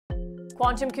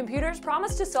Quantum computers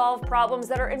promise to solve problems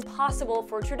that are impossible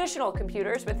for traditional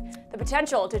computers, with the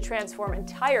potential to transform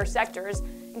entire sectors,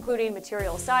 including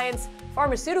material science,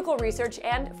 pharmaceutical research,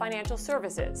 and financial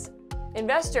services.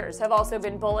 Investors have also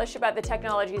been bullish about the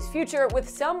technology's future, with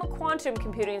some quantum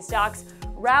computing stocks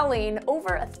rallying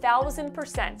over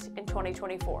 1,000% in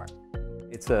 2024.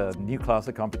 It's a new class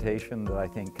of computation that I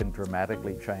think can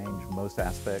dramatically change most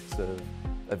aspects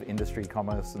of industry,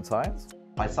 commerce, and science.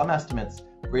 By some estimates,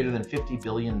 greater than $50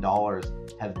 billion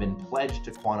have been pledged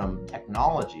to quantum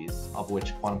technologies, of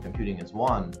which quantum computing is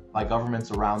one, by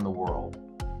governments around the world.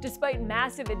 Despite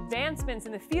massive advancements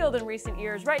in the field in recent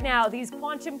years, right now these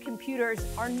quantum computers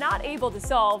are not able to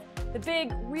solve the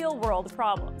big real-world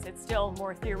problems. It's still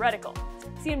more theoretical.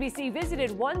 CNBC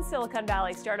visited one Silicon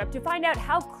Valley startup to find out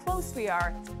how close we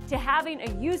are to having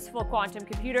a useful quantum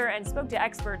computer, and spoke to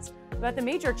experts about the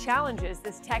major challenges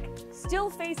this tech still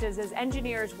faces as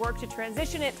engineers work to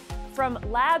transition it from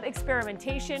lab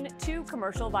experimentation to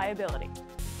commercial viability.